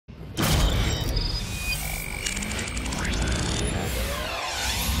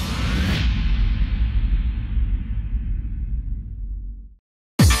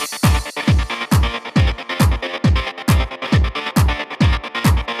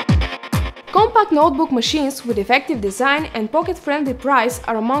Compact notebook machines with effective design and pocket-friendly price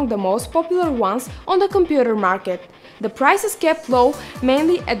are among the most popular ones on the computer market. The price is kept low,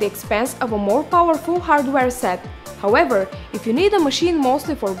 mainly at the expense of a more powerful hardware set. However, if you need a machine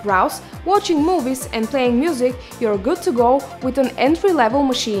mostly for browse, watching movies and playing music, you're good to go with an entry-level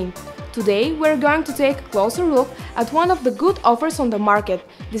machine. Today, we're going to take a closer look at one of the good offers on the market.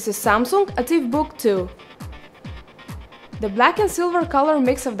 This is Samsung Ativ Book 2. The black and silver color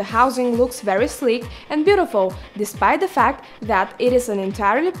mix of the housing looks very sleek and beautiful, despite the fact that it is an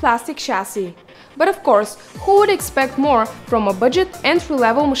entirely plastic chassis. But of course, who would expect more from a budget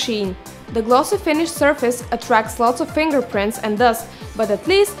entry-level machine? The glossy finished surface attracts lots of fingerprints and dust, but at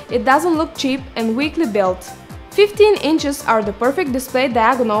least it doesn't look cheap and weakly built. 15 inches are the perfect display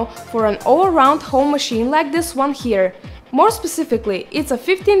diagonal for an all-around home machine like this one here. More specifically, it's a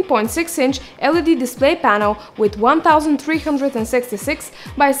 15.6-inch LED display panel with 1366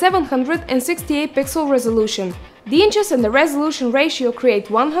 by 768 pixel resolution. The inches and the resolution ratio create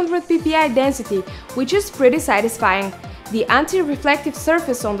 100 ppi density, which is pretty satisfying. The anti-reflective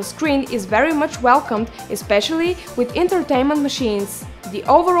surface on the screen is very much welcomed, especially with entertainment machines. The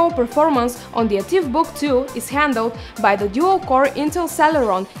overall performance on the Ativ Book 2 is handled by the dual-core Intel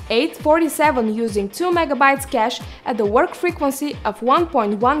Celeron 847 using 2 MB cache at the work frequency of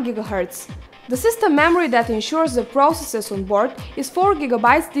 1.1 GHz. The system memory that ensures the processes on board is 4 GB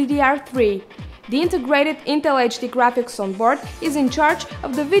DDR3. The integrated Intel HD graphics on board is in charge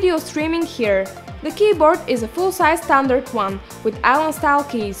of the video streaming here. The keyboard is a full-size standard one, with Island-style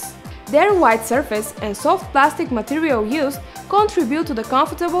keys. Their white surface and soft plastic material used contribute to the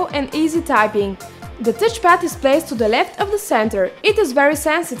comfortable and easy typing. The touchpad is placed to the left of the center. It is very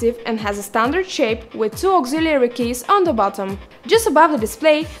sensitive and has a standard shape with 2 auxiliary keys on the bottom. Just above the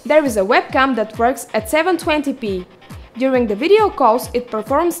display, there is a webcam that works at 720p. During the video calls it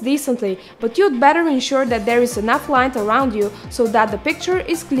performs decently, but you'd better ensure that there is enough light around you so that the picture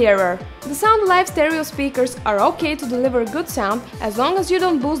is clearer. The Sound Alive stereo speakers are okay to deliver good sound as long as you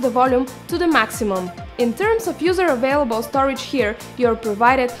don't boost the volume to the maximum. In terms of user-available storage here, you are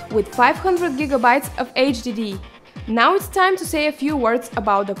provided with 500 GB of HDD. Now it's time to say a few words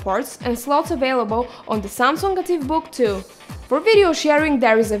about the ports and slots available on the Samsung Ativ Book 2. For video sharing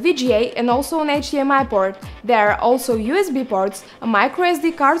there is a VGA and also an HDMI port. There are also USB ports, a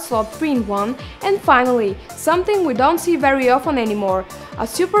microSD card slot 3-in-1 and finally, something we don't see very often anymore, a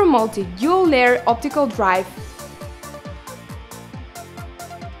super multi dual-layer optical drive.